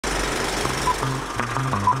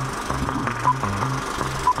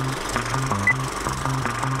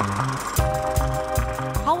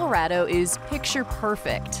Colorado is picture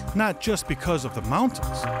perfect. Not just because of the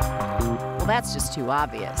mountains. Well, that's just too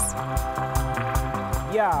obvious.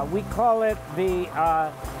 Yeah, we call it the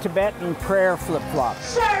Tibetan prayer flip-flop.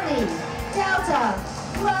 Charlie, Delta,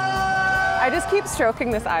 whoa! I just keep stroking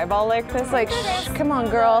this eyeball like this, like, shh, come on,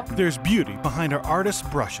 girl. There's beauty behind our artists'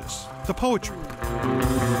 brushes, the poetry.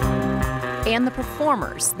 And the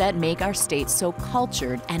performers that make our state so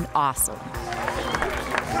cultured and awesome.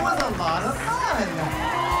 It was a lot of fun.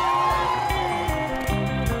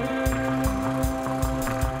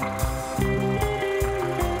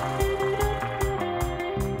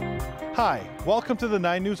 Hi, welcome to the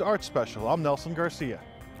 9 News Art Special. I'm Nelson Garcia.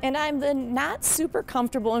 And I'm the not super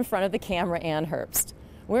comfortable in front of the camera Ann Herbst.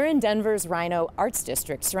 We're in Denver's Rhino Arts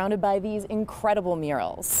District, surrounded by these incredible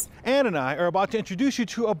murals. Ann and I are about to introduce you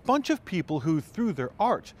to a bunch of people who, through their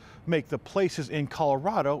art, make the places in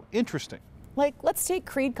Colorado interesting. Like, let's take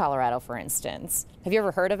Creede, Colorado, for instance. Have you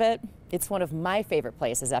ever heard of it? It's one of my favorite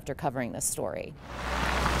places after covering this story.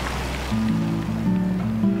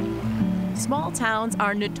 Small towns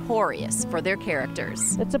are notorious for their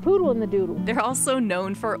characters. It's a poodle in the doodle. They're also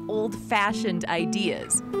known for old-fashioned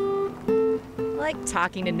ideas, like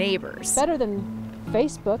talking to neighbors. Better than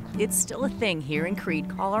Facebook. It's still a thing here in Creede,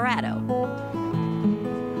 Colorado.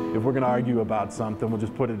 If we're going to argue about something, we'll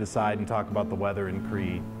just put it aside and talk about the weather in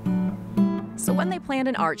Creede. So when they planned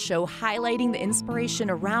an art show highlighting the inspiration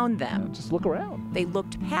around them, Just look around. they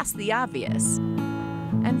looked past the obvious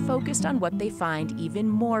and focused on what they find even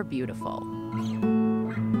more beautiful.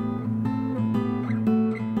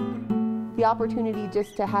 The opportunity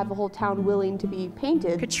just to have the whole town willing to be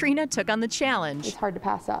painted. Katrina took on the challenge. It's hard to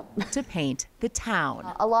pass up. To paint the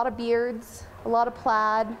town. A lot of beards, a lot of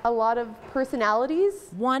plaid, a lot of personalities.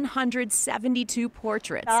 172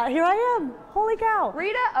 portraits. Here I am. Holy cow.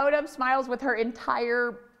 Rita Odom smiles with her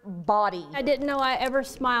entire body. I didn't know I ever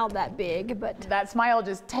smiled that big, but That smile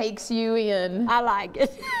just takes you in. I like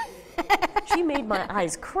it. She made my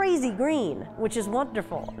eyes crazy green, which is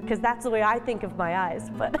wonderful, because that's the way I think of my eyes.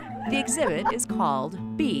 But The exhibit is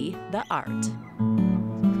called Be the Art.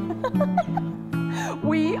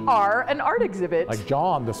 We are an art exhibit. Like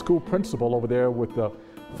John, the school principal over there with the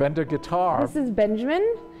Fender guitar. This is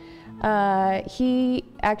Benjamin. He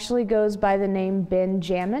actually goes by the name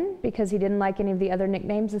Benjamin because he didn't like any of the other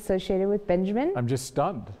nicknames associated with Benjamin. I'm just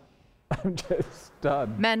stunned. I'm just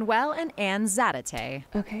stunned. Manuel and Ann Zadate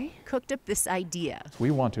Okay. cooked up this idea.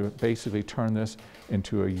 We want to basically turn this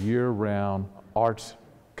into a year-round arts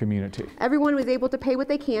community. Everyone was able to pay what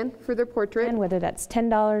they can for their portrait. And whether that's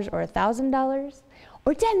 $10 or $1,000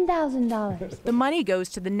 or $10,000. The money goes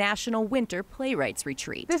to the National Winter Playwrights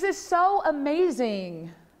Retreat, This is so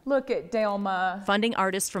amazing. Look at Delma. funding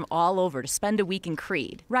artists from all over to spend a week in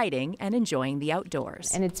Creede, writing and enjoying the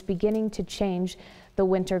outdoors. And it's beginning to change the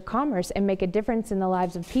winter commerce and make a difference in the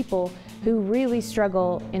lives of people who really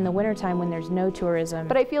struggle in the wintertime when there's no tourism.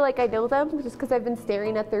 But I feel like I know them just because I've been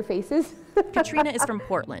staring at their faces. Katrina is from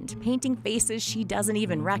Portland, painting faces she doesn't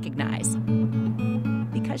even recognize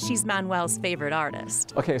because she's Manuel's favorite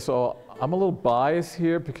artist. Okay, so I'm a little biased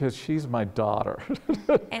here because she's my daughter.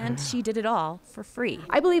 And she did it all for free.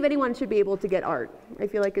 I believe anyone should be able to get art. I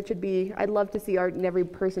feel like it should be, I'd love to see art in every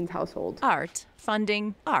person's household. Art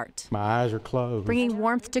funding art, My eyes are closed. bringing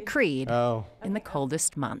warmth to Creede Oh. in the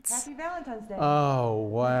coldest months. Happy Valentine's Day. Oh,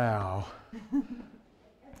 wow.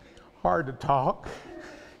 Hard to talk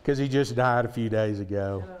because he just died a few days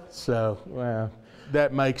ago. So, well,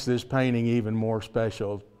 that makes this painting even more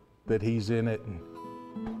special that he's in it.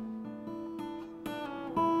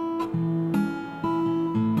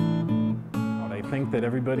 I think that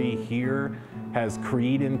everybody here has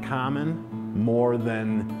Creede in common more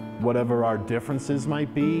than whatever our differences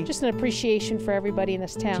might be. Just an appreciation for everybody in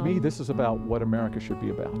this town. To me, this is about what America should be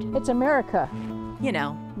about. It's America. You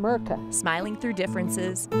know, America. smiling through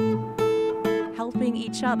differences, helping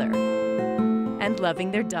each other, and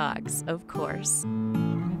loving their dogs, of course.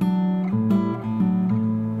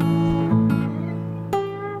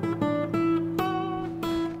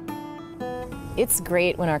 It's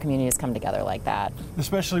great when our communities come together like that.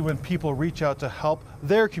 Especially when people reach out to help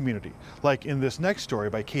their community, like in this next story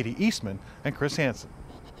by Katie Eastman and Chris Hansen.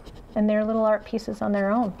 And they're little art pieces on their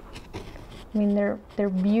own. I mean, they're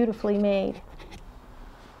beautifully made.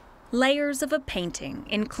 Layers of a painting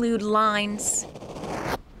include lines,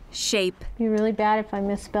 shape, It'd be really bad if I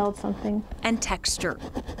misspelled something. and texture.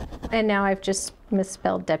 And now I've just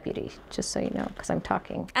misspelled deputy, just so you know, because I'm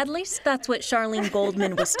talking. At least that's what Charlene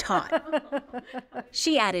Goldman was taught.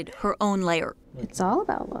 She added her own layer. It's all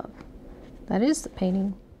about love. That is the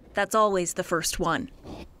painting. That's always the first one.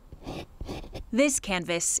 This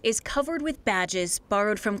canvas is covered with badges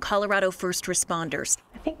borrowed from Colorado first responders.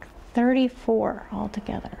 I think 34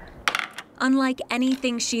 altogether. Unlike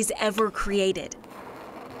anything she's ever created.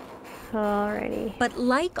 Alrighty. But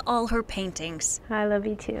like all her paintings, I love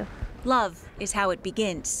you too. love is how it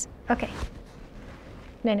begins. Okay.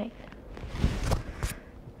 Night-night.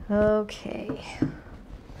 Okay.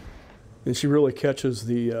 And she really catches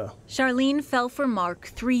the, Charlene fell for Mark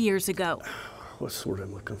 3 years ago. what's the word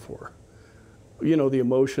I'm looking for? You know, the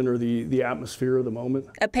emotion or the atmosphere of the moment.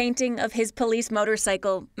 A painting of his police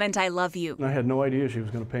motorcycle meant I love you. And I had no idea she was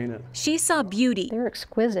going to paint it. She saw beauty. They're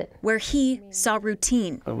exquisite. Where he saw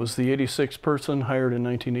routine. I was the 86th person hired in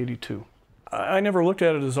 1982. I never looked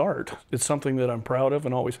at it as art. It's something that I'm proud of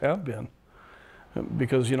and always have been.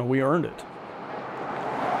 Because, you know, we earned it.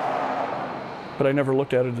 But I never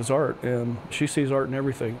looked at it as art, and she sees art in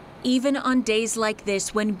everything. Even on days like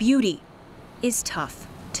this when beauty is tough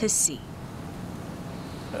to see.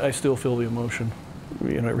 I still feel the emotion,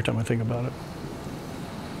 you know, every time I think about it.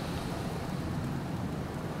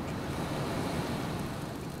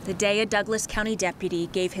 The day a Douglas County deputy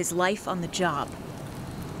gave his life on the job.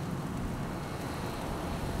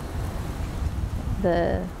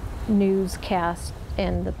 The newscast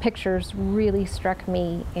and the pictures really struck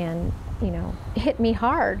me and, you know, hit me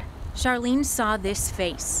hard. Charlene saw this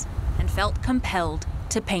face and felt compelled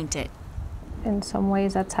to paint it. In some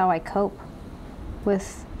ways, that's how I cope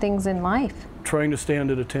with things in life. Trying to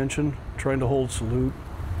stand at attention, trying to hold salute,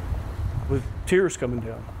 with tears coming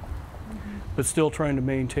down, but still trying to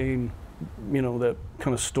maintain, you know, that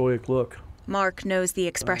kind of stoic look. Mark knows the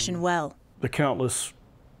expression well. The countless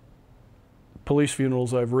police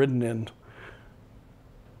funerals I've ridden in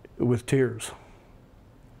with tears.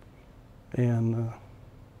 And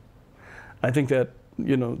I think that,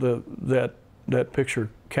 you know, that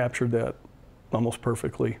picture captured that almost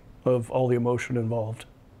perfectly, of all the emotion involved.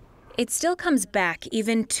 It still comes back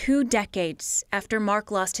even 2 decades after Mark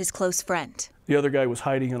lost his close friend. The other guy was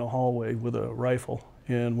hiding in a hallway with a rifle,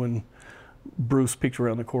 and when Bruce peeked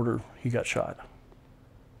around the corner, he got shot.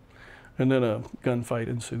 And then a gunfight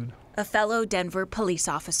ensued. A fellow Denver police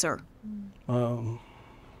officer. And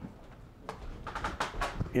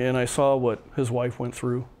I saw what his wife went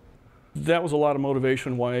through. That was a lot of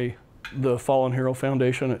motivation why the Fallen Hero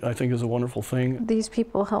Foundation, I think, is a wonderful thing. These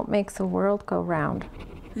people help make the world go round.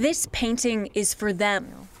 This painting is for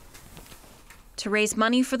them, to raise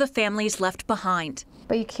money for the families left behind.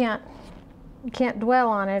 But you can't dwell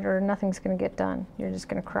on it or nothing's going to get done. You're just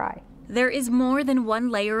going to cry. There is more than one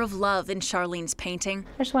layer of love in Charlene's painting.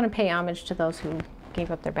 I just want to pay homage to those who gave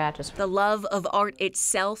up their badges. The love of art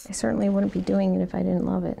itself. I certainly wouldn't be doing it if I didn't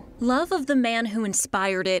love it. Love of the man who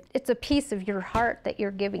inspired it. It's a piece of your heart that you're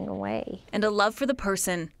giving away. And a love for the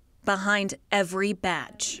person behind every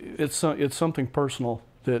badge. It's something personal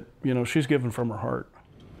that, you know, she's given from her heart.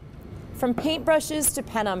 From paintbrushes to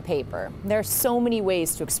pen on paper, there are so many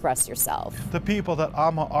ways to express yourself. The people that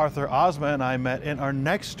Amma, Arthur, Ozma, and I met in our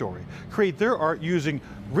next story create their art using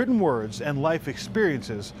written words and life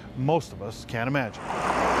experiences most of us can't imagine.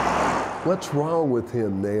 What's wrong with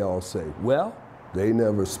him, they all say. Well, they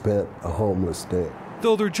never spent a homeless day.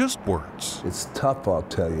 Though they're just words. It's tough, I'll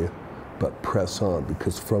tell you, but press on,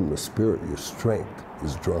 because from the spirit your strength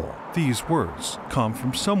is drawn. These words come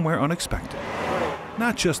from somewhere unexpected.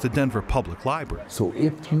 Not just the Denver Public Library. So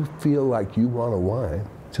if you feel like you want to whine,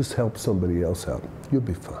 just help somebody else out. You'll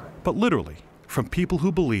be fine. But literally, from people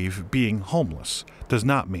who believe being homeless does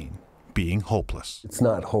not mean being hopeless. It's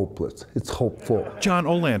not hopeless, it's hopeful. John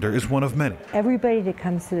Olander is one of many. Everybody that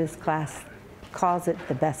comes to this class calls it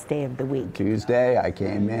the best day of the week. Tuesday, I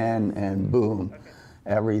came in and boom,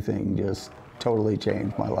 everything just totally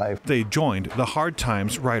changed my life. They joined the Hard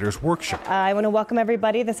Times Writers Workshop. I want to welcome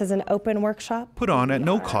everybody. This is an open workshop. Put on at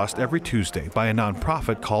no cost every Tuesday by a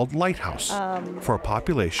nonprofit called Lighthouse for a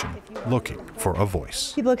population looking for a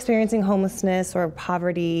voice. People experiencing homelessness or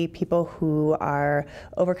poverty, people who are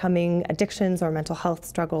overcoming addictions or mental health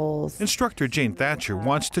struggles. Instructor Jane Thatcher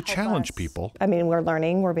wants to challenge people. I mean, we're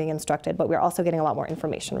learning, we're being instructed, but we're also getting a lot more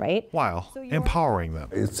information, right? While empowering them.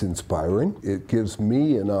 It's inspiring. It gives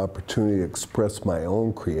me an opportunity to express my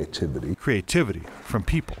own creativity. Creativity from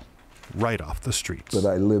people right off the streets. But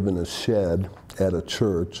I live in a shed at a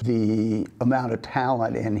church. The amount of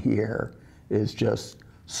talent in here is just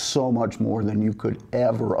so much more than you could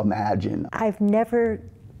ever imagine. I've never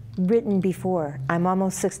written before. I'm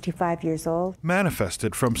almost 65 years old.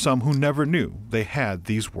 Manifested from some who never knew they had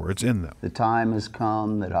these words in them. The time has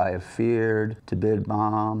come that I have feared to bid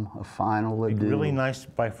Mom a final adieu. Really nice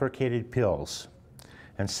bifurcated pills.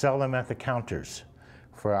 and sell them at the counters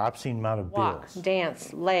for an obscene amount of Walk, bills.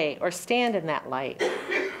 dance, lay, or stand in that light.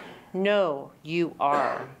 No, you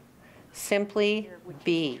are. Simply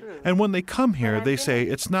be. And when they come here, they say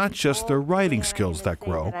it's not just their writing skills that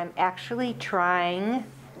grow. I'm actually trying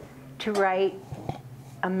to write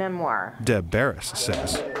a memoir. Deb Barris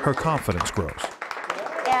says her confidence grows.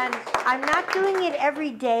 And I'm not doing it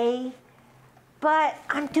every day, but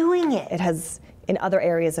I'm doing it. It has, in other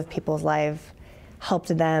areas of people's life,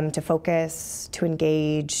 helped them to focus, to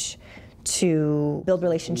engage, to build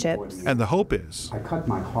relationships. And the hope is I cut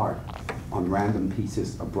my heart on random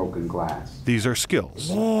pieces of broken glass. these are skills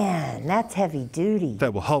Man, that's heavy duty.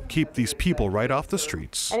 that will help keep these people right off the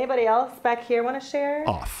streets Anybody else back here want to share?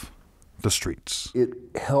 off the streets. It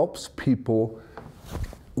helps people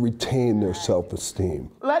retain their self-esteem.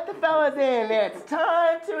 Let the fellas in. It's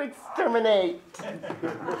time to exterminate.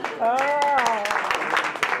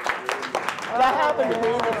 That happened to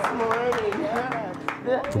me this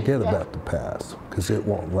morning. Forget about the past, because it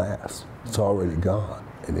won't last. It's already gone,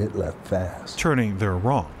 and it left fast. Turning their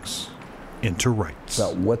wrongs into rights.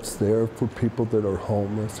 About what's there for people that are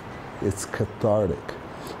homeless, it's cathartic.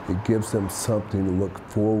 It gives them something to look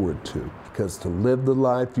forward to. Because to live the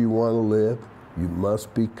life you want to live, you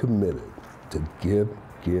must be committed to give,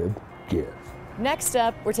 give, give. Next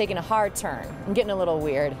up, we're taking a hard turn. I'm getting a little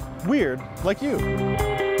weird. Weird, like you.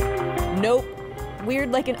 Nope.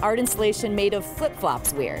 Weird like an art installation made of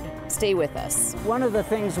flip-flops weird. Stay with us. One of the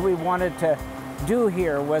things we wanted to do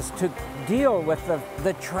here was to deal with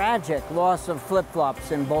the tragic loss of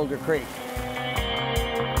flip-flops in Boulder Creek.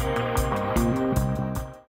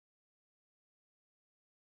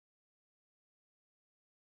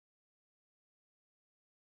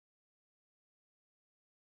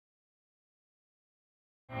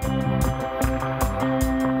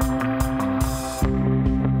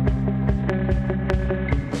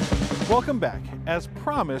 Welcome back. As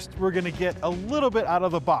promised, we're going to get a little bit out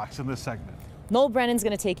of the box in this segment. Noel Brennan's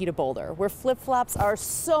gonna take you to Boulder, where flip-flops are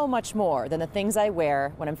so much more than the things I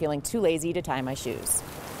wear when I'm feeling too lazy to tie my shoes.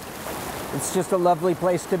 It's just a lovely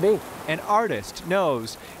place to be. An artist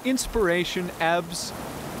knows inspiration ebbs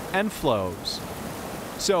and flows.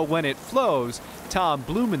 So when it flows, Tom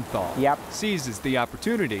Blumenthal seizes the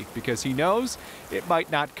opportunity because he knows it might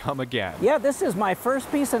not come again. Yeah, this is my first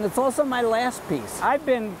piece and it's also my last piece. I've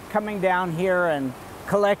been coming down here and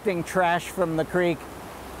collecting trash from the creek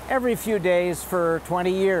every few days for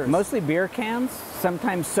 20 years. Mostly beer cans,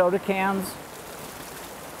 sometimes soda cans.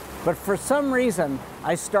 But for some reason,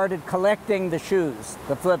 I started collecting the shoes,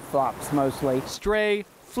 the flip-flops mostly. Stray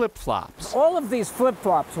flip-flops. All of these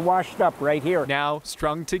flip-flops washed up right here. Now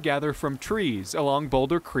strung together from trees along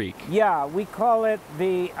Boulder Creek. Yeah, we call it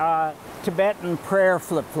the Tibetan prayer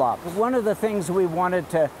flip-flop. One of the things we wanted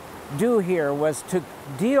to do here was to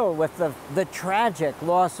deal with the tragic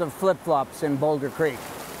loss of flip-flops in Boulder Creek.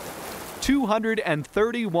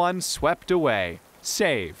 231 swept away,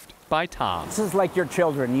 saved by Tom. This is like your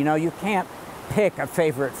children, you know, you can't pick a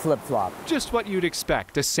favorite flip-flop. Just what you'd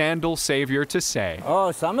expect a sandal savior to say.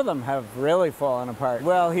 Oh, some of them have really fallen apart.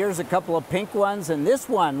 Well, here's a couple of pink ones, and this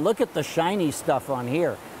one, look at the shiny stuff on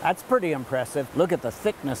here. That's pretty impressive. Look at the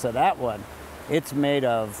thickness of that one. It's made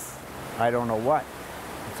of, I don't know what.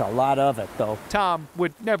 It's a lot of it, though. Tom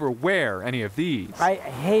would never wear any of these. I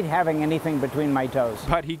hate having anything between my toes.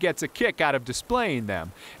 But he gets a kick out of displaying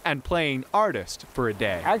them and playing artist for a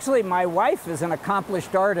day. Actually, my wife is an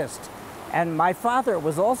accomplished artist. And my father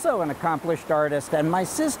was also an accomplished artist, and my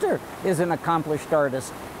sister is an accomplished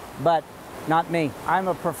artist, but not me. I'm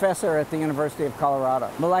a professor at the University of Colorado,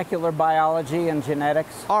 molecular biology and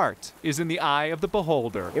genetics. Art is in the eye of the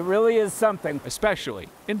beholder. It really is something. Especially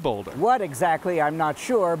in Boulder. What exactly, I'm not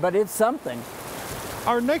sure, but it's something.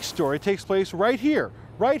 Our next story takes place right here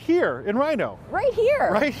in Rhino. Right here.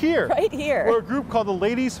 Right here. Right here. Where a group called the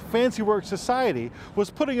Ladies Fancy Work Society was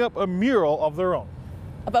putting up a mural of their own.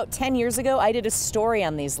 About 10 years ago, I did a story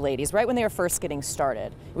on these ladies right when they were first getting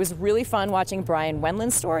started. It was really fun watching Brian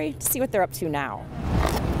Wendland's story to see what they're up to now.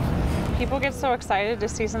 People get so excited to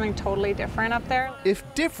see something totally different up there. If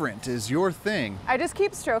different is your thing, I just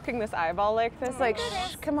keep stroking this eyeball like this, like,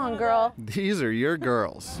 shh, come on, girl. these are your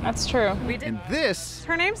girls. That's true. And this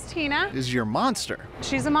Her name's Tina. is your monster.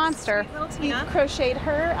 She's a monster. Little Tina. We crocheted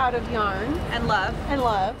her out of yarn. And love. And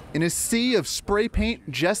love. In a sea of spray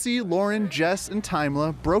paint, Jessie, Lauren, Jess, and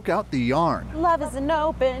Timela broke out the yarn. Love is an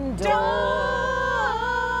open door.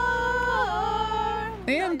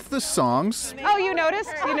 and the songs. Oh, you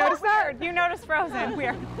noticed? You noticed that? You noticed Frozen.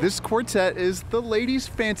 Weird. This quartet is the Ladies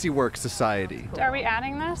Fancy Work Society. Are we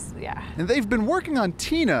adding this? Yeah. And they've been working on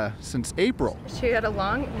Tina since April. She had a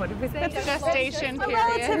long, what did we say? It's gestation period.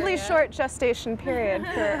 A relatively short gestation period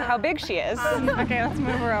for how big she is. Okay, let's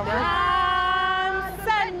move her over.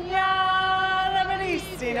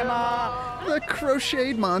 The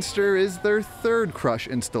Crocheted Monster is their third Crush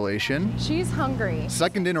installation. She's hungry.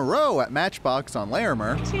 Second in a row at Matchbox on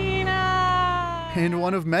Larimer. Tina! And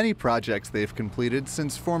one of many projects they've completed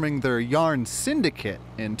since forming their yarn syndicate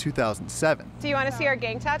in 2007. Do you want to see our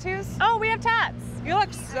gang tattoos? Oh, we have tats. You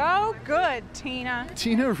look so good, Tina.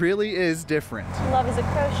 Tina really is different. Love is a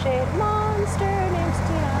crocheted monster named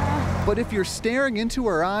Tina. But if you're staring into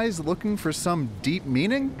her eyes looking for some deep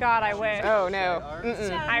meaning, God, I wish. Oh, no.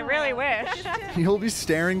 I really wish. you'll be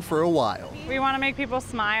staring for a while. We want to make people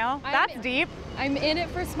smile. That's deep. I'm in it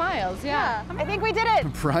for smiles, yeah. I think we did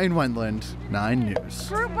it. Brian Wendland, 9 News.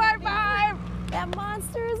 Group high five. That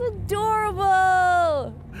monster is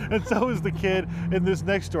adorable. And so is the kid in this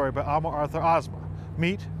next story by Alma Arthur Ozma.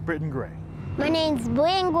 Meet Britton Gray. My name's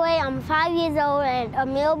Britton Gray. I'm 5 years old, and a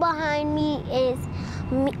meal behind me is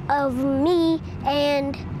of me,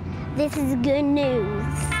 and this is good news.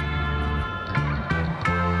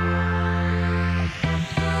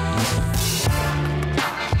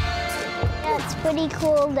 It's pretty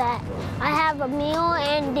cool that I have a meal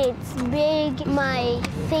and it's big. My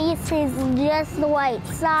face is just the right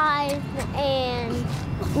size, and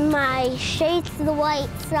my shape's the right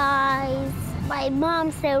size. My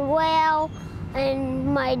mom said, well, and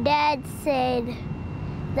my dad said,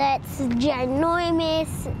 that's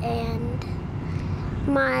ginormous, and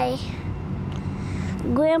my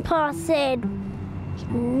grandpa said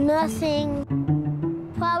nothing.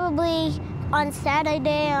 Probably on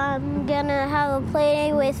Saturday I'm gonna have a play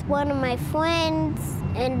day with one of my friends,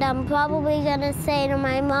 and I'm probably gonna say to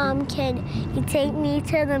my mom, can you take me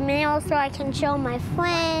to the mail so I can show my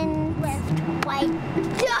friends? Left, right.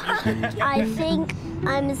 I think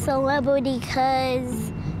I'm a celebrity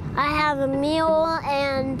because I have a meal,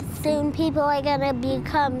 and soon people are gonna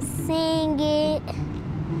become seeing it,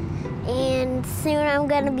 and soon I'm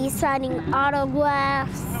gonna be signing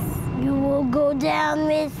autographs. You will go down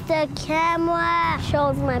with the camera.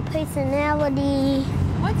 Shows my personality.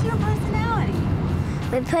 What's your personality?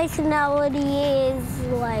 My personality is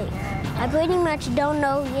like, I pretty much don't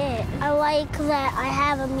know yet. I like that I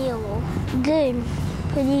have a meal. Good,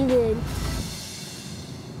 pretty good.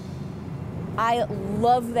 I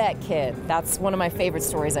love that kid. That's one of my favorite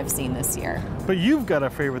stories I've seen this year. But you've got a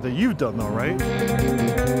favorite that you've done though, right?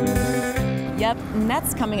 Yep, and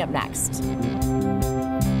that's coming up next.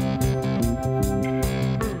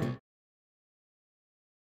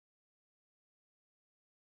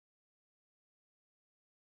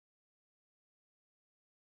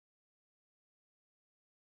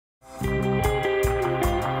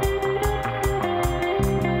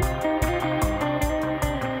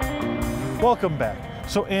 Welcome back.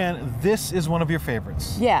 So Anne, this is one of your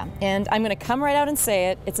favorites. Yeah, and I'm gonna come right out and say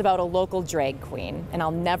it. It's about a local drag queen, and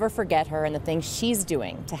I'll never forget her and the things she's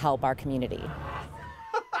doing to help our community.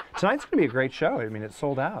 Tonight's gonna be a great show. I mean, it's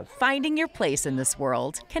sold out. Finding your place in this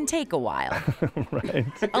world can take a while. Right.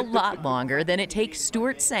 A lot longer than it takes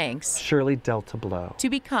Stuart Sanks Shirley Delta Blow. to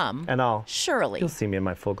become And I'll Shirley. You'll see me in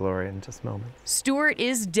my full glory in just moments. Stuart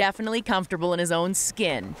is definitely comfortable in his own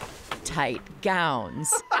skin. Tight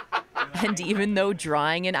gowns. And even though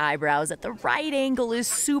drawing in eyebrows at the right angle is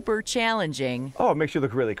super challenging, Oh, it makes you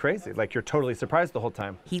look really crazy. Like you're totally surprised the whole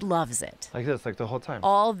time. he loves it. Like this, like the whole time.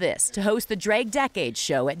 All this to host the Drag Decade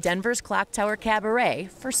show at Denver's Clock Tower Cabaret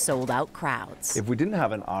for sold-out crowds. If we didn't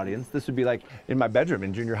have an audience, this would be like in my bedroom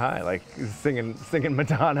in junior high, like singing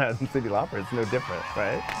Madonna and Cyndi Lauper. It's no different,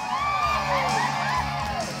 right?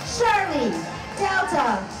 Shirley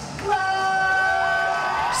Delta Blow!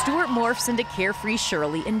 Stuart morphs into carefree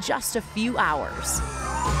Shirley in just a few hours.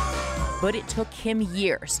 But it took him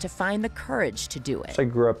years to find the courage to do it. I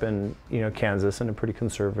grew up in, Kansas in a pretty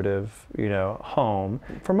conservative, home.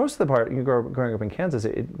 For most of the part, growing up in Kansas,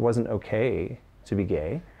 it wasn't okay to be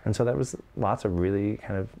gay. And so that was lots of really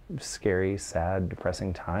kind of scary, sad,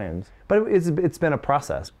 depressing times. But it's been a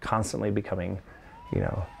process, constantly becoming,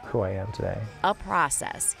 who I am today. A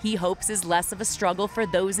process he hopes is less of a struggle for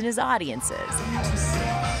those in his audiences,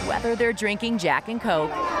 whether they're drinking Jack and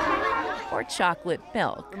Coke or chocolate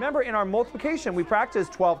milk. Remember, in our multiplication, we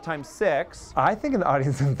practiced 12 times 6. I think an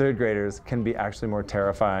audience of third graders can be actually more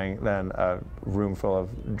terrifying than a room full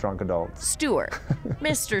of drunk adults. Stuart,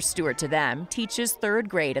 Mr. Stuart to them, teaches third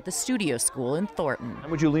grade at the studio school in Thornton.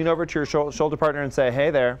 Would you lean over to your shoulder partner and say,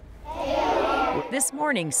 hey there? Hey. This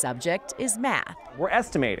morning's subject is math. We're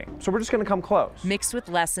estimating, so we're just going to come close. Mixed with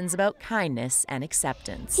lessons about kindness and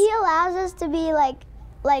acceptance. He allows us to be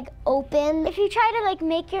like open. If you try to like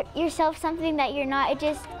make yourself something that you're not,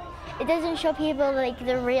 it doesn't show people like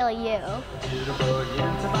the real you.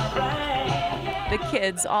 The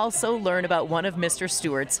kids also learn about one of Mr.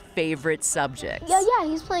 Stewart's favorite subjects. Yeah,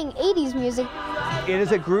 he's playing 80s music. It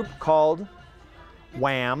is a group called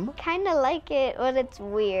Wham. Kind of like it, but it's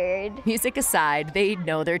weird. Music aside, they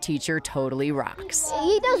know their teacher totally rocks.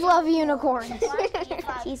 He does love unicorns.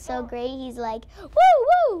 He's so great. He's like, woo,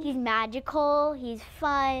 woo. He's magical. He's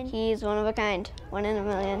fun. He's one of a kind. 1 in a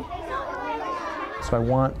million. So I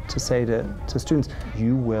want to say to students,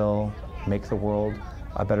 you will make the world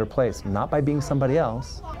a better place, not by being somebody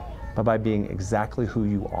else, but by being exactly who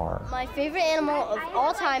you are. My favorite animal of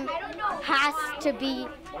all time has to be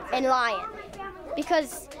a lion.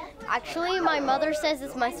 Because actually my mother says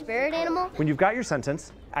it's my spirit animal. When you've got your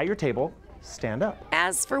sentence at your table, stand up.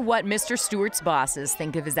 As for what Mr. Stewart's bosses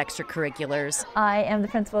think of his extracurriculars, I am the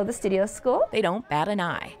principal of the studio school. They don't bat an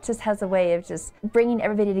eye. Just has a way of just bringing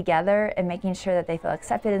everybody together and making sure that they feel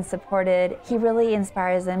accepted and supported. He really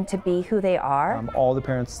inspires them to be who they are. All the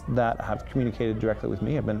parents that have communicated directly with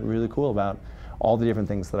me have been really cool about all the different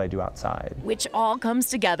things that I do outside. Which all comes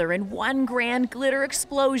together in one grand glitter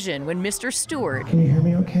explosion when Mr. Stewart Can you hear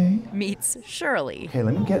me okay? meets Shirley. Okay,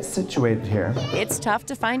 let me get situated here. It's tough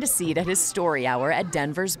to find a seat at his story hour at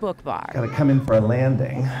Denver's Book Bar. Gotta come in for a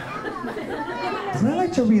landing. And I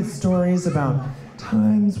like to read stories about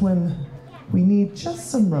times when we need just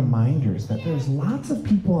some reminders that there's lots of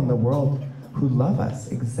people in the world who love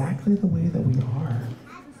us exactly the way that we are.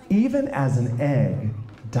 Even as an egg,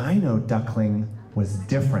 Dino Duckling was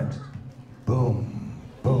different. Boom,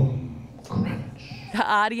 boom, crunch. The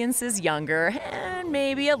audience is younger and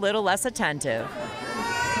maybe a little less attentive.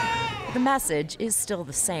 The message is still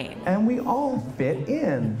the same. And we all fit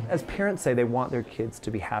in. As parents say, they want their kids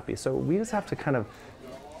to be happy, so we just have to kind of,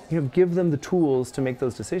 give them the tools to make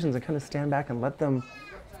those decisions and kind of stand back and let them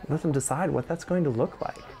decide what that's going to look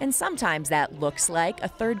like. And sometimes that looks like a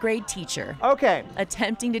 3rd grade teacher. Okay.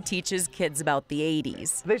 Attempting to teach his kids about the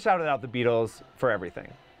 80s. They shouted out the Beatles for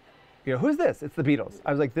everything. Who's this? It's the Beatles.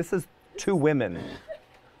 I was like, this is 2 women.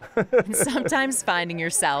 And sometimes finding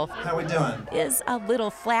yourself How we doing? is a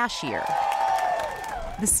little flashier.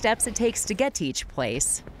 The steps it takes to get to each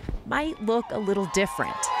place might look a little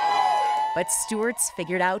different. But Stewart's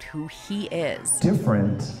figured out who he is.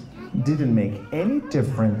 Different didn't make any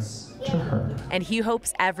difference to her. And he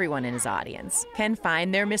hopes everyone in his audience can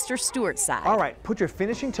find their Mr. Stewart side. All right, put your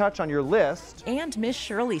finishing touch on your list. And Miss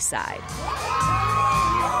Shirley's side.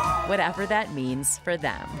 Whatever that means for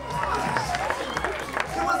them.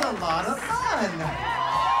 It was a lot of fun.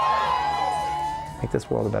 Make this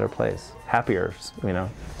world a better place. Happier,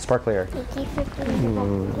 sparklier.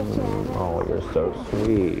 Oh, you're so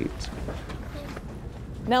sweet.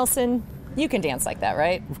 Nelson, you can dance like that,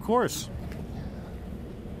 right? Of course.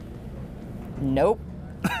 Nope.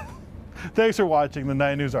 Thanks for watching the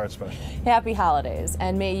 9 News Art Special. Happy holidays,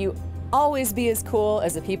 and may you always be as cool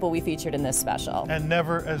as the people we featured in this special. And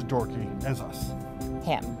never as dorky as us.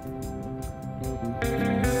 Him.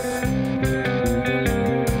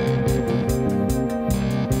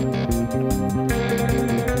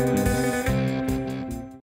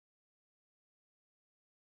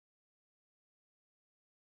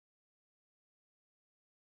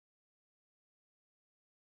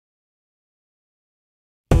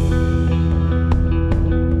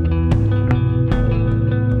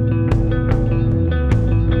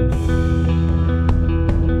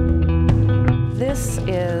 This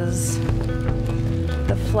is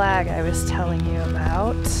the flag I was telling you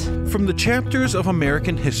about. From the chapters of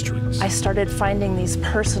American histories. I started finding these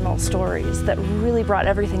personal stories that really brought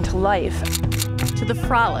everything to life. To the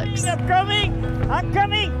frolics. I'm coming! I'm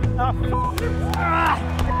coming!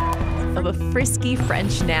 Of a frisky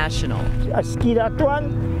French national. À ski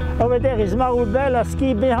d'Antoine. Over there is Maroubel. À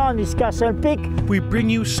ski behind is Castle Peak. We bring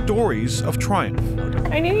you stories of triumph.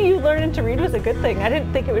 I knew you learning to read was a good thing. I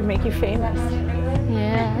didn't think it would make you famous.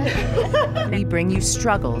 Yeah. We bring you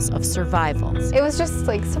struggles of survival. It was just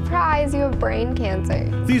like, surprise, you have brain cancer.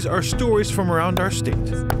 These are stories from around our state.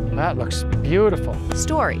 That looks beautiful.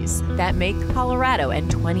 Stories that make Colorado in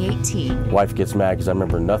 2018. Wife gets mad because I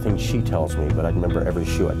remember nothing she tells me, but I remember every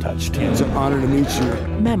shoe I touched. It's an honor to meet you.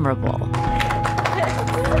 Memorable.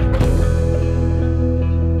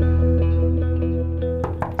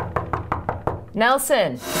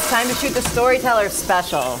 Nelson, it's time to shoot the Storytellers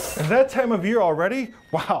special. Is that time of year already?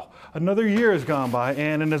 Wow, another year has gone by,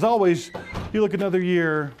 and as always, you look another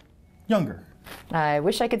year younger. I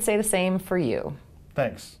wish I could say the same for you.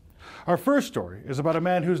 Thanks. Our first story is about a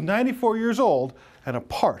man who's 94 years old and a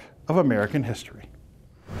part of American history.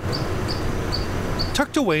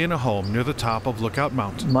 Tucked away in a home near the top of Lookout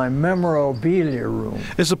Mountain, my memorabilia room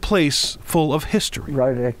is a place full of history.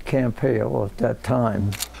 Right at Camp Hale at that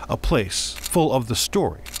time. A place full of the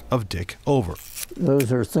story of Dick Over.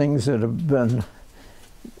 Those are things that have been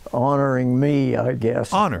honoring me, I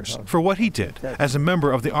guess. Honors for what he did as a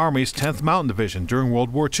member of the Army's 10th Mountain Division during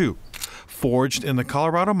World War II, forged in the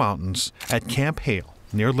Colorado mountains at Camp Hale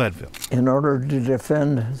near Leadville. In order to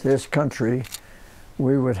defend this country,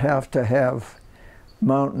 we would have to have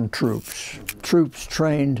mountain troops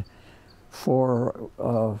trained for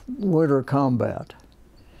winter combat.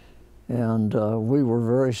 And we were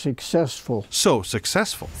very successful. So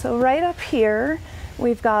successful. So right up here,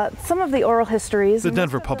 we've got some of the oral histories. The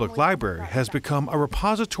Denver Public Library has become a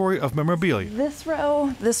repository of memorabilia. This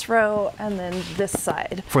row, and then this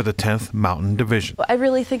side. For the 10th Mountain Division. I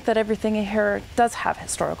really think that everything here does have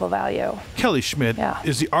historical value. Kelly Schmidt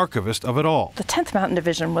is the archivist of it all. The 10th Mountain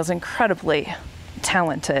Division was incredibly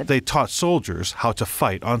talented. They taught soldiers how to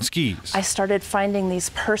fight on skis. I started finding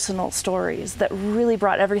these personal stories that really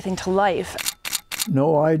brought everything to life.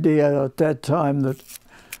 No idea at that time that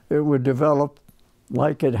it would develop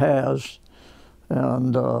like it has,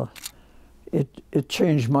 and it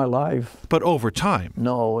changed my life. But over time...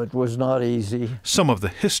 No, it was not easy. Some of the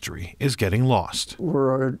history is getting lost.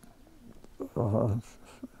 We're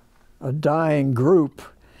a dying group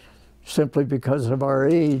simply because of our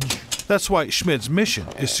age. That's why Schmidt's mission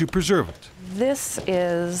is to preserve it. This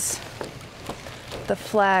is the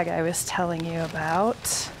flag I was telling you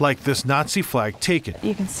about. Like this Nazi flag taken.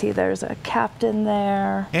 You can see there's a captain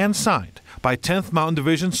there. And signed by 10th Mountain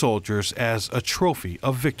Division soldiers as a trophy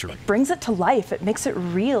of victory. It brings it to life. It makes it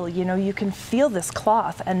real. You know, you can feel this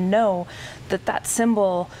cloth and know that that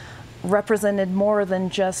symbol represented more than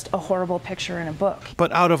just a horrible picture in a book.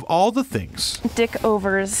 But out of all the things, Dick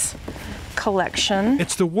Over's collection,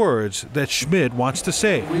 it's the words that Schmidt wants to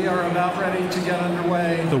say. We are about ready to get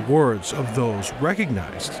underway. The words of those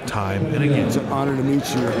recognized time and again. It's an honor to meet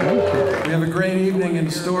you. We have a great evening in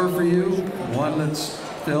store for you, one that's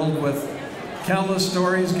filled with countless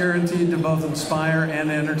stories guaranteed to both inspire and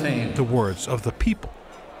entertain. The words of the people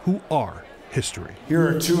who are history. Here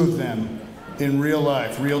are two of them in real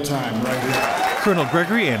life, real time, right here. Colonel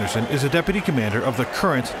Gregory Anderson is a deputy commander of the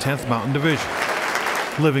current 10th Mountain Division,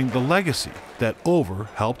 living the legacy that Over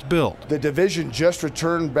helped build. The division just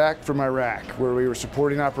returned back from Iraq, where we were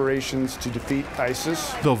supporting operations to defeat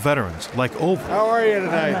ISIS. Though veterans like Over How are you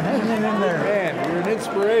tonight? Hanging in there. Man, you're an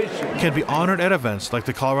inspiration. can be honored at events like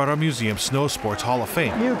the Colorado Museum Snow Sports Hall of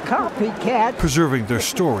Fame. You copycat. Preserving their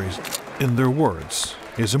stories in their words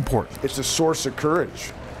is important. It's a source of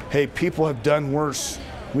courage. Hey, people have done worse.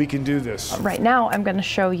 We can do this. Right now, I'm going to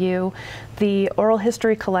show you the oral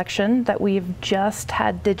history collection that we've just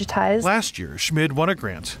had digitized. Last year, Schmid won a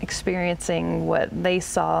grant. Experiencing what they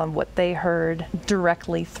saw, what they heard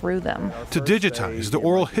directly through them. To digitize the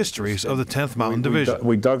oral histories of the 10th Mountain Division.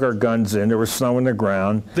 We dug our guns in. There was snow in the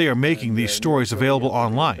ground. They are making these stories available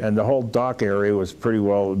online. And the whole dock area was pretty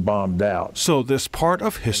well bombed out. So this part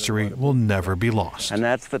of history will never be lost. And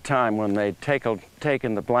that's the time when they'd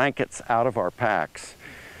taken the blankets out of our packs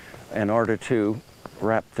in order to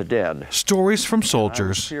wrap the dead. Stories from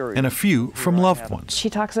soldiers and a few from loved ones. She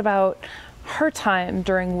talks about her time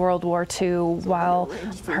during World War II while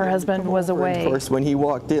her husband was away. First, when he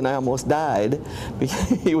walked in, I almost died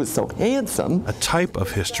because he was so handsome. A type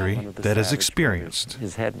of history that is experienced.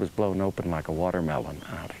 His head was blown open like a watermelon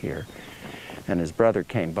out here. And his brother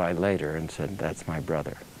came by later and said, "That's my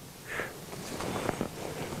brother."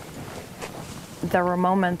 There were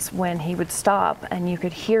moments when he would stop and you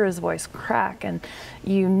could hear his voice crack and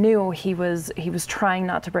you knew he was trying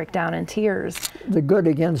not to break down in tears. The good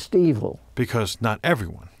against evil. Because not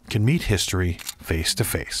everyone can meet history face to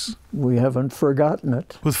face. We haven't forgotten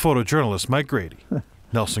it. With photojournalist Mike Grady,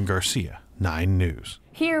 Nelson Garcia, 9 News.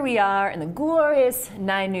 Here we are in the glorious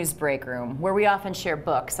 9 News break room, where we often share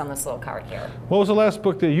books on this little card here. What was the last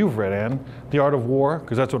book that you've read, Anne? The Art of War?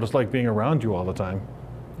 Because that's what it's like being around you all the time.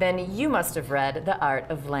 Then you must have read The Art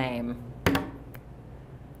of Lame.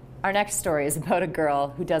 Our next story is about a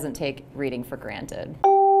girl who doesn't take reading for granted.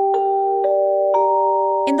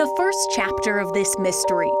 In the first chapter of this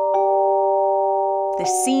mystery, the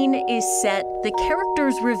scene is set, the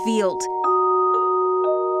characters revealed,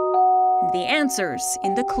 the answers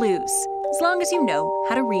in the clues, as long as you know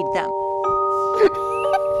how to read them.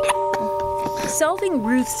 Solving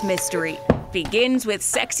Ruth's mystery It begins with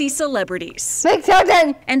sexy celebrities. Big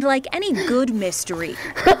Tilton! And like any good mystery,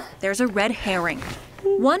 there's a red herring.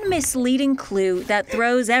 One misleading clue that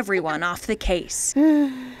throws everyone off the case.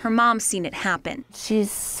 Her mom's seen it happen.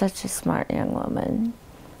 She's such a smart young woman,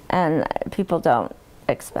 and people don't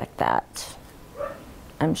expect that.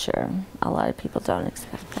 I'm sure a lot of people don't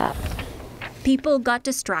expect that. People got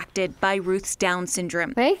distracted by Ruth's Down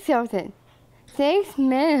syndrome. Big Tilton. 6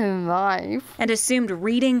 minutes in life. And assumed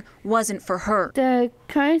reading wasn't for her. The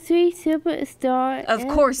country superstar. Of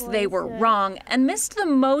course they were wrong and missed the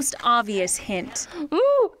most obvious hint.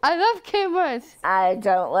 Ooh, I love cameras. I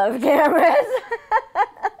don't love cameras.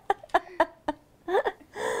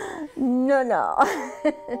 No.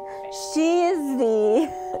 She is the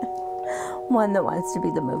one that wants to be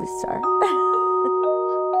the movie star.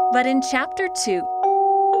 But in chapter 2,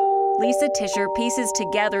 Lisa Tischer pieces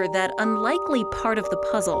together that unlikely part of the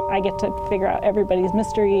puzzle. I get to figure out everybody's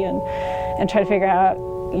mystery and try to figure out,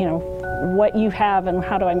 you know, what you have and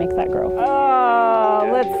how do I make that grow. Oh,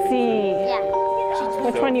 let's see. Yeah.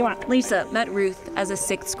 Which one do you want? Lisa met Ruth as a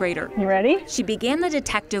 6th grader. You ready? She began the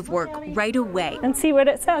detective work right away. And see what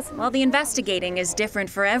it says. While the investigating is different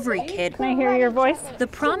for every kid, can I hear your voice? The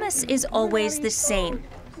promise is always the same.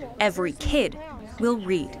 Every kid will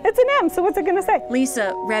read. It's an M, so what's it gonna say?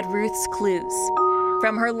 Lisa read Ruth's clues.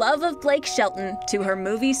 From her love of Blake Shelton to her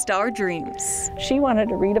movie star dreams. She wanted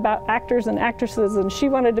to read about actors and actresses, and she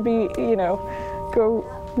wanted to be, you know, go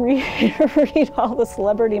read all the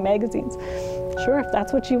celebrity magazines. Sure, if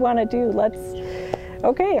that's what you want to do,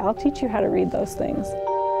 okay, I'll teach you how to read those things.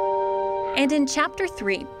 And in chapter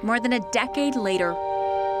 3, more than a decade later,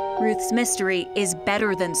 Ruth's mystery is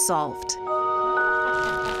better than solved.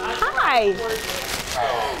 Hi.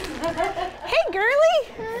 Hey, girly.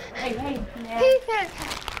 Hey,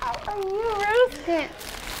 how are you, Ruth?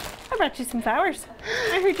 I brought you some flowers.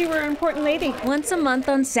 I heard you were an important lady. Once a month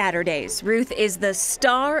on Saturdays, Ruth is the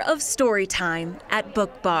star of Storytime at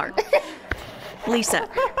Book Bar. Lisa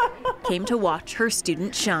came to watch her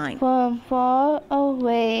student shine. From far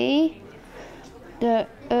away, the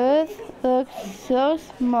earth looks so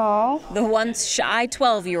small. The once shy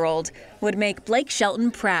 12-year-old would make Blake Shelton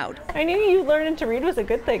proud. I knew you learning to read was a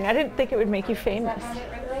good thing. I didn't think it would make you famous.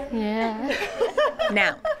 Yeah.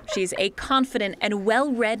 Now, she's a confident and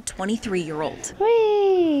well-read 23-year-old.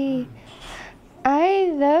 Whee! I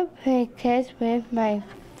love playing kids with my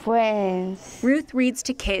friends. Ruth reads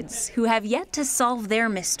to kids who have yet to solve their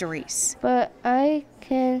mysteries. But I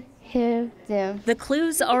can hear them. The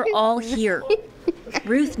clues are all here.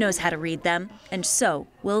 Ruth knows how to read them, and so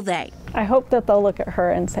will they. I hope that they'll look at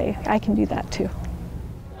her and say, I can do that too.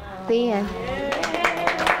 The end.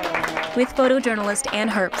 With photojournalist Ann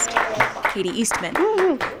Herbst, Katie Eastman,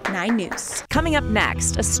 9 News. Coming up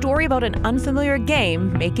next, a story about an unfamiliar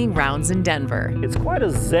game making rounds in Denver. It's quite a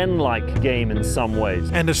Zen-like game in some ways.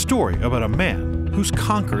 And a story about a man who's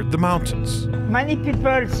conquered the mountains. Many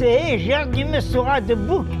people say, hey, Jacques, you must read the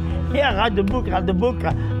book. Yeah, read the book. I don't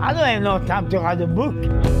have no time to read a book.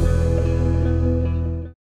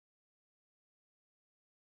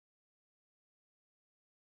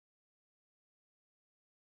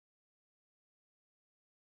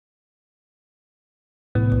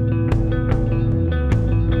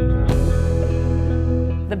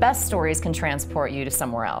 The best stories can transport you to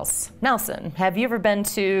somewhere else. Nelson, have you ever been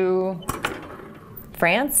to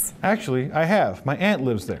France? Actually, I have. My aunt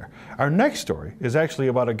lives there. Our next story is actually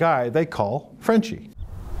about a guy they call Frenchie.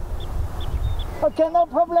 Okay, no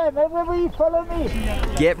problem. Everybody follow me.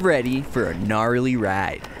 Get ready for a gnarly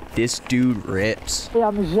ride. This dude rips.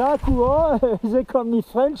 I'm Jacques, they call me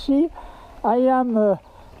Frenchie. I am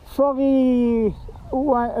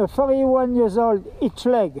 41 years old, each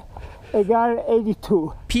leg. Egal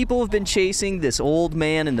 82. People have been chasing this old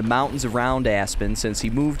man in the mountains around Aspen since he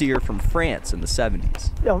moved here from France in the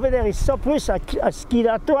 70s. Over there is Sopus, I ski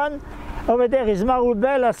that one. Over there is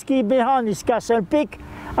Maroubel, I ski behind is Castle Peak.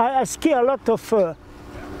 I ski a lot of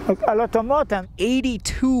mountain.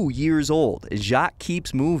 82 years old, Jacques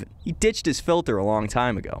keeps moving. He ditched his filter a long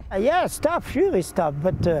time ago. Yeah, stop, sure he stopped,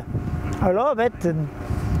 but I love it. And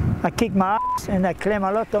I kick my ass and I climb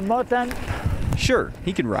a lot of mountain. Sure,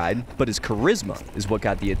 he can ride, but his charisma is what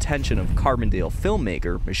got the attention of Carbondale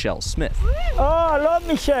filmmaker Michelle Smith. Oh, I love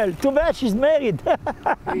Michelle. Too bad she's married.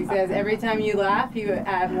 He says every time you laugh, you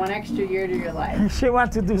add 1 extra year to your life. She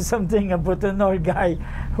wants to do something about an old guy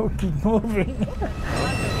who keeps moving.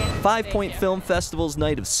 5 Point Film Festival's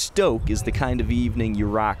Night of Stoke is the kind of evening you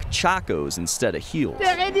rock chacos instead of heels.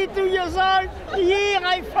 They're 82 years old. Here,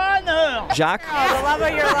 I found her. Jacques, the love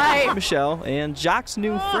of your life. Michelle, and Jacques'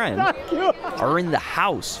 new friend are in the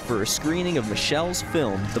house for a screening of Michelle's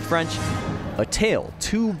film, The Frenchie. a tale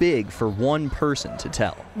too big for one person to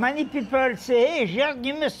tell. Many people say, hey, Jacques,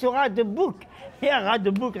 you must write a book. Yeah, write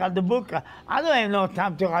the book, write the book. I don't have no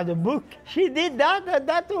time to write a book. She did that, and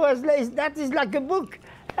that is like a book.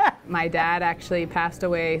 My dad actually passed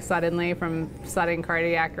away suddenly from sudden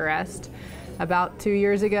cardiac arrest about 2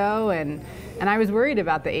 years ago, and I was worried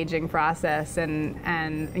about the aging process, and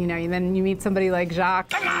you know, and then you meet somebody like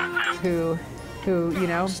Jacques who you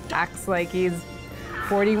know, acts like he's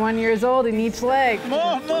 41 years old in each leg.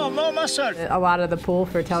 More muscle. A lot of the pull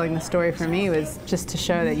for telling the story for me was just to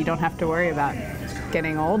show that you don't have to worry about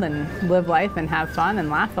getting old and live life and have fun and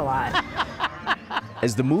laugh a lot.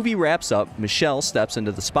 As the movie wraps up, Michelle steps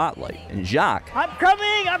into the spotlight, and Jacques... I'm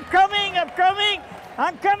coming!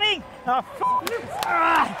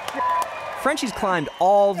 Frenchie's climbed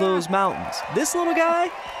all those mountains. This little guy?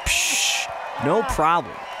 Psh, no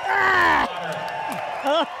problem.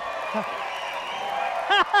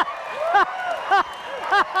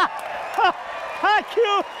 Thank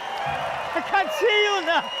you! I can't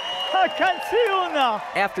see you now!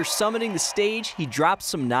 After summiting the stage, he drops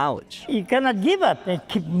some knowledge. You cannot give up and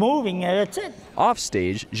keep moving, and that's it. Off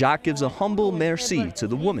stage, Jacques gives a humble merci to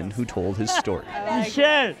the woman who told his story.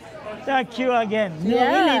 Michelle, thank you again.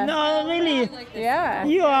 Yeah. Really. Yeah.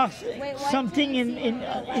 You are something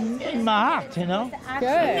in my heart, you know? Good.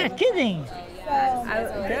 I'm not kidding.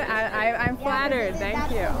 I'm flattered, thank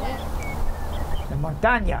you. The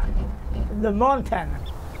montagne. The mountain.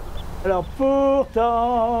 Alors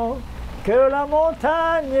pourtant que la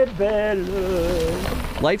montagne est belle.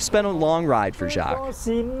 Life's been a long ride for Jacques.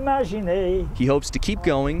 He hopes to keep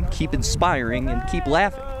going, keep inspiring, and keep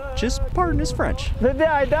laughing. Just pardon his French. The day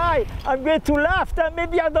I die, I'm going to laugh, and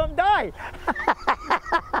maybe I don't die.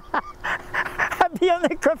 I'll be on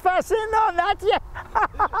the crevasse. No, not yet.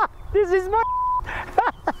 This is my...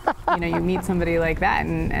 You know, you meet somebody like that,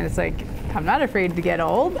 and it's like, I'm not afraid to get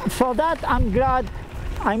old. For that, I'm glad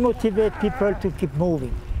I motivate people to keep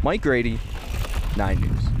moving. Mike Grady, 9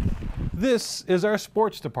 News. This is our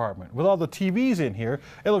sports department. With all the TVs in here,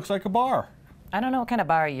 it looks like a bar. I don't know what kind of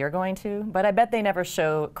bar you're going to, but I bet they never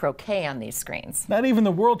show croquet on these screens. Not even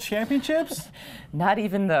the World Championships? Not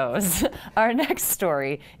even those. Our next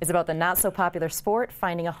story is about the not-so-popular sport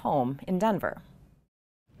finding a home in Denver.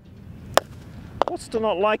 What's to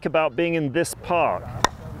not like about being in this park?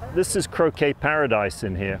 This is croquet paradise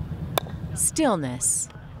in here. Stillness,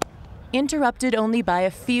 interrupted only by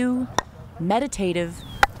a few meditative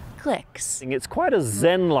clicks. It's quite a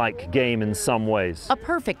Zen-like game in some ways. A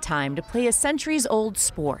perfect time to play a centuries-old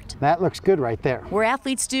sport. That looks good right there. Where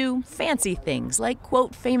athletes do fancy things like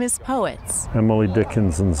quote famous poets. Emily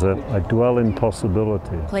Dickinson said, "I dwell in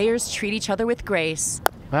possibility." Players treat each other with grace.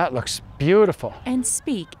 That looks beautiful. And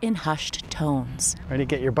speak in hushed tones. Ready to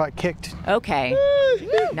get your butt kicked? Okay,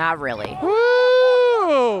 not really.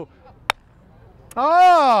 Woo!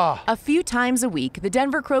 Oh! A few times a week, the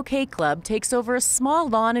Denver Croquet Club takes over a small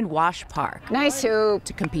lawn in Wash Park. Nice hoop.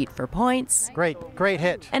 To compete for points. Great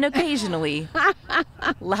hit. And occasionally,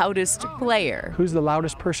 loudest player. Who's the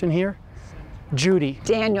loudest person here? Judy.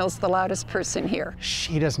 Daniel's the loudest person here.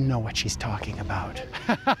 She doesn't know what she's talking about.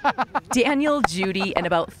 Daniel, Judy, and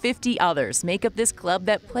about 50 others make up this club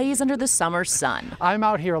that plays under the summer sun. I'm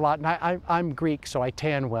out here a lot, and I'm Greek, so I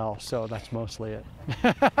tan well, so that's mostly it.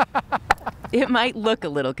 It might look a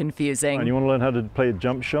little confusing. And you want to learn how to play a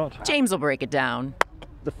jump shot? James will break it down.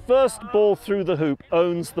 The first ball through the hoop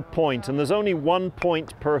owns the point, and there's only 1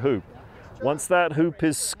 point per hoop. Once that hoop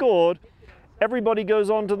is scored, everybody goes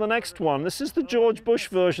on to the next one. This is the George Bush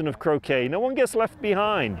version of croquet. No one gets left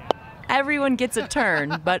behind. Everyone gets a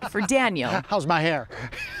turn, but for Daniel... How's my hair?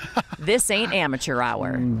 This ain't amateur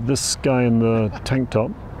hour. This guy in the tank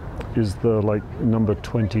top is the number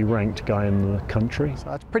 20 ranked guy in the country. So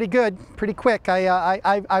that's pretty good, pretty quick.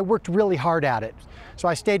 I worked really hard at it. So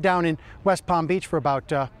I stayed down in West Palm Beach for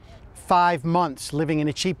about 5 months, living in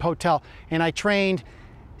a cheap hotel, and I trained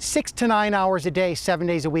 6 to 9 hours a day, 7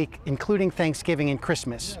 days a week, including Thanksgiving and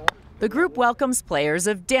Christmas. The group welcomes players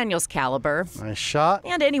of Daniel's caliber. Nice shot.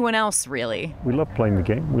 And anyone else, really. We love playing the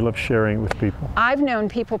game. We love sharing it with people. I've known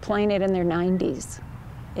people playing it in their 90s.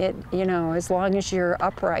 You know, as long as you're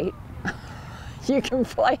upright, you can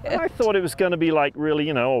play it. I thought it was going to be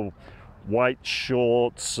really, white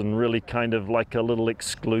shorts and really kind of like a little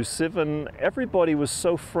exclusive, and everybody was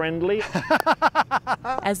so friendly.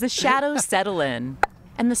 As the shadows settle in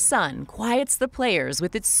and the sun quiets the players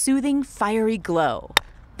with its soothing, fiery glow,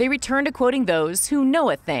 they return to quoting those who know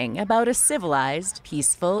a thing about a civilized,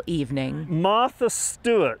 peaceful evening. Martha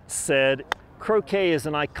Stewart said, "Croquet is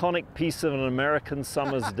an iconic piece of an American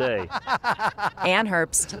summer's day." Ann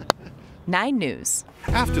Herbst, 9 News.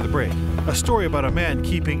 After the break, a story about a man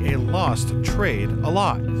keeping a lost trade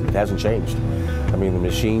alive. It hasn't changed. I mean, the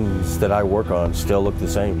machines that I work on still look the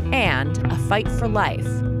same. And a fight for life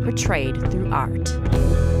portrayed through art.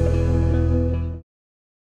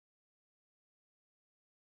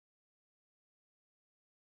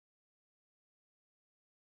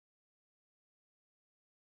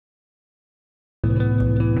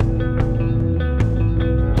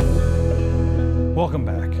 Welcome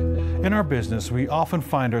back. In our business, we often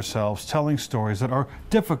find ourselves telling stories that are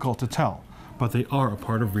difficult to tell, but they are a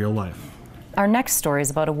part of real life. Our next story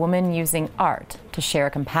is about a woman using art to share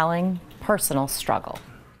a compelling, personal struggle.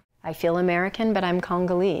 I feel American, but I'm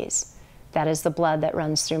Congolese. That is the blood that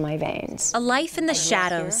runs through my veins. A life in the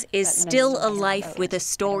shadows is still a life with a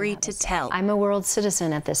story to tell. I'm a world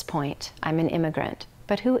citizen at this point. I'm an immigrant.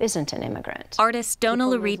 But who isn't an immigrant? Artist Donna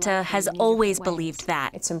Larita has always believed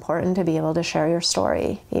that. It's important to be able to share your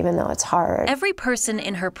story, even though it's hard. Every person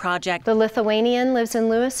in her project, the Lithuanian lives in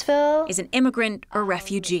Louisville, is an immigrant or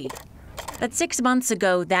refugee. But 6 months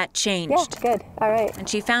ago, that changed. Yeah, good. All right. And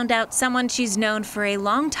she found out someone she's known for a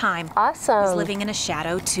long time was living in a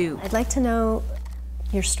shadow, too. I'd like to know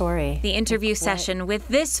your story. The interview session with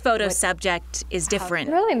this photo subject is different.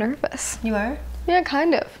 I'm really nervous. You are? Yeah,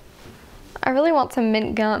 kind of. I really want some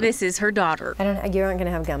mint gum. This is her daughter. You aren't going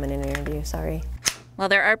to have gum in an interview, sorry. While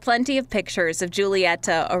there are plenty of pictures of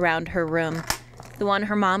Giulietta around her room, the one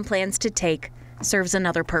her mom plans to take serves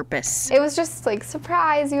another purpose. It was just like,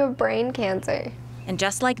 surprise, you have brain cancer. And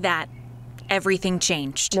just like that, everything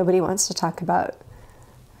changed. Nobody wants to talk about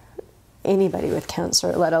anybody with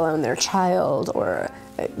cancer, let alone their child or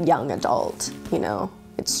a young adult, you know?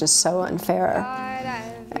 It's just so unfair.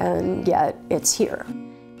 And yet, it's here.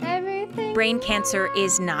 Brain cancer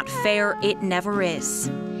is not fair. It never is.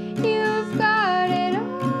 You've got it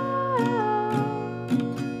all.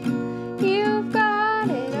 You've got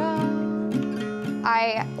it all.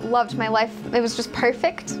 I loved my life. It was just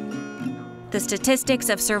perfect. The statistics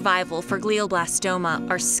of survival for glioblastoma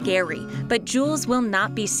are scary, but Jules will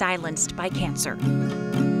not be silenced by cancer.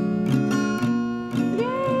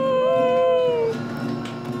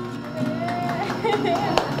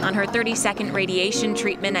 On her 32nd radiation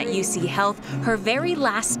treatment at UC Health, her very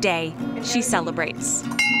last day, she celebrates.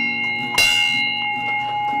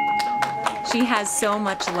 She has so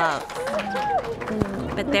much love.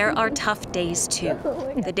 But there are tough days too.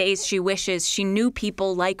 The days she wishes she knew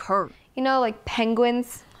people like her. You know, like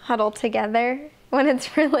penguins huddle together when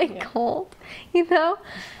it's really cold, you know?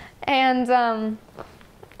 And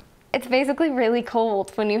it's basically really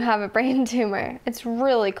cold when you have a brain tumor. It's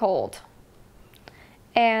really cold.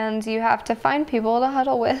 And you have to find people to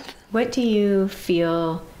huddle with. What do you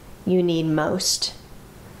feel you need most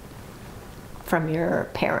from your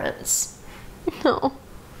parents? No.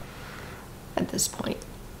 At this point?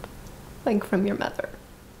 Like from your mother?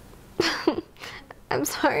 I'm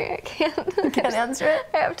sorry, I can't. You can't answer it?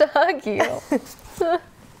 I have to hug you.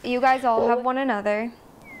 You guys all have one another,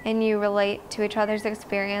 and you relate to each other's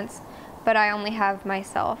experience, but I only have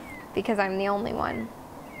myself because I'm the only one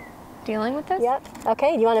dealing with this? Yep.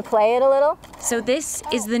 Okay, do you want to play it a little? So this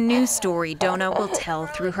is the new story Donna will tell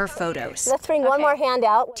through her photos. Let's bring one more hand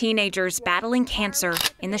out. Teenagers battling cancer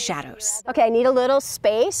in the shadows. Okay, I need a little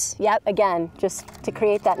space. Yep, again, just to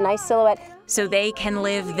create that nice silhouette. So they can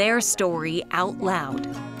live their story out loud.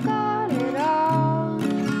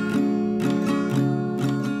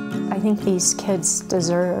 I think these kids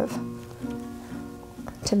deserve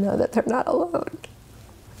to know that they're not alone,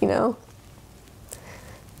 you know?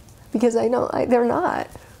 Because I know they're not.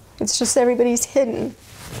 It's just everybody's hidden,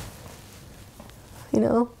 you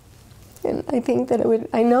know? And I think that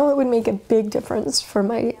I know it would make a big difference for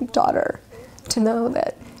my daughter to know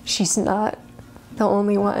that she's not the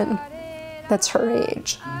only one that's her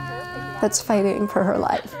age that's fighting for her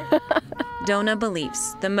life. Donna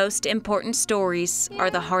believes the most important stories are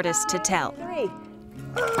the hardest to tell.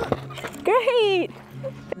 Great!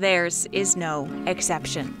 Theirs is no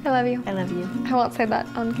exception. I love you. I love you. I won't say that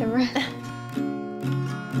on camera.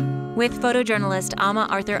 With photojournalist Alma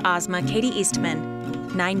Arthur Ozma, Katie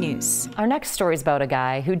Eastman, 9 News. Our next story is about a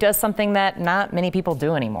guy who does something that not many people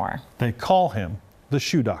do anymore. They call him the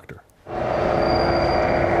shoe doctor.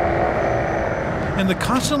 In the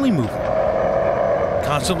constantly moving,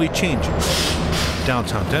 constantly changing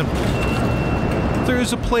downtown Denver, there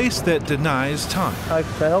is a place that denies time. How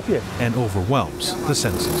can I help you? And overwhelms the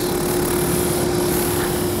senses.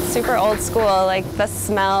 Super old school, like the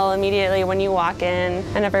smell immediately when you walk in,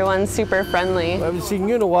 and everyone's super friendly. I haven't seen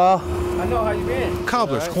you in a while. I know how you been.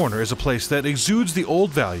 Cobbler's Corner is a place that exudes the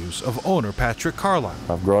old values of owner Patrick Carlisle.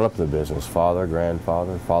 I've grown up in the business. Father,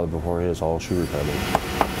 grandfather, father before his, all shoe repairing.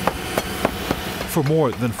 For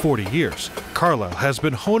more than 40 years, Carlisle has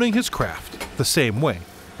been honing his craft the same way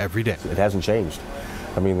every day. It hasn't changed.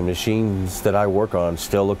 I mean, the machines that I work on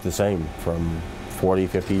still look the same from 40,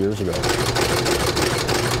 50 years ago.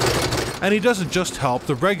 And he doesn't just help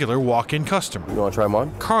the regular walk-in customer. You want to try them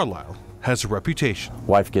on? Carlisle has a reputation.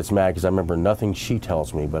 Wife gets mad because I remember nothing she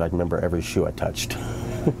tells me, but I remember every shoe I touched.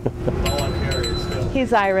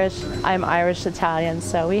 He's Irish, I'm Irish Italian,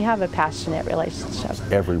 so we have a passionate relationship.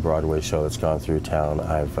 Every Broadway show that's gone through town,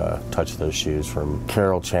 I've touched those shoes, from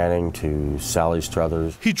Carol Channing to Sally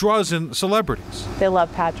Struthers. He draws in celebrities. They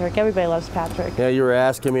love Patrick. Everybody loves Patrick. Yeah, you were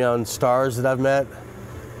asking me on stars that I've met?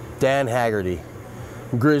 Dan Haggerty.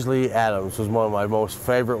 Grizzly Adams was one of my most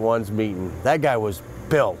favorite ones meeting. That guy was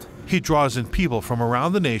built. He draws in people from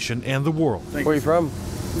around the nation and the world. Where are you from?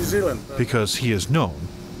 New Zealand. Because he is known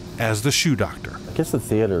as the shoe doctor. I guess the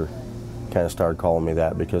theater kind of started calling me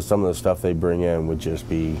that because some of the stuff they bring in would just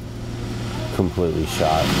be completely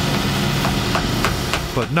shot.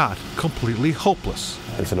 But not completely hopeless.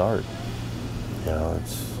 It's an art. You know,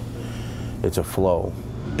 it's a flow.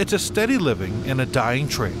 It's a steady living and a dying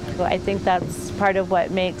trade. I think that's part of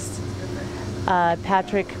what makes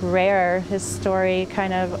Patrick rare. His story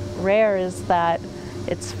kind of rare is that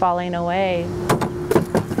it's falling away.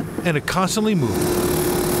 In a constantly moving,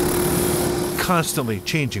 constantly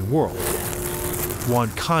changing world, one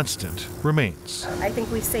constant remains. I think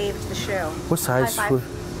we saved the show. What size?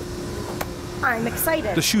 I'm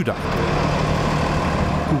excited. The shoe doctor,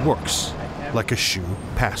 who works like a shoe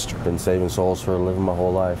pastor. Been saving souls for a living my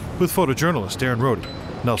whole life. With photojournalist Darren Rohde,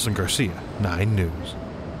 Nelson Garcia, 9 News.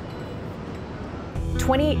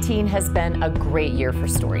 2018 has been a great year for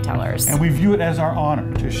storytellers. And we view it as our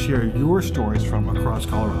honor to share your stories from across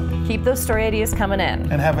Colorado. Keep those story ideas coming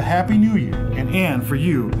in. And have a happy new year. And for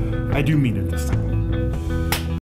you, I do mean it this time.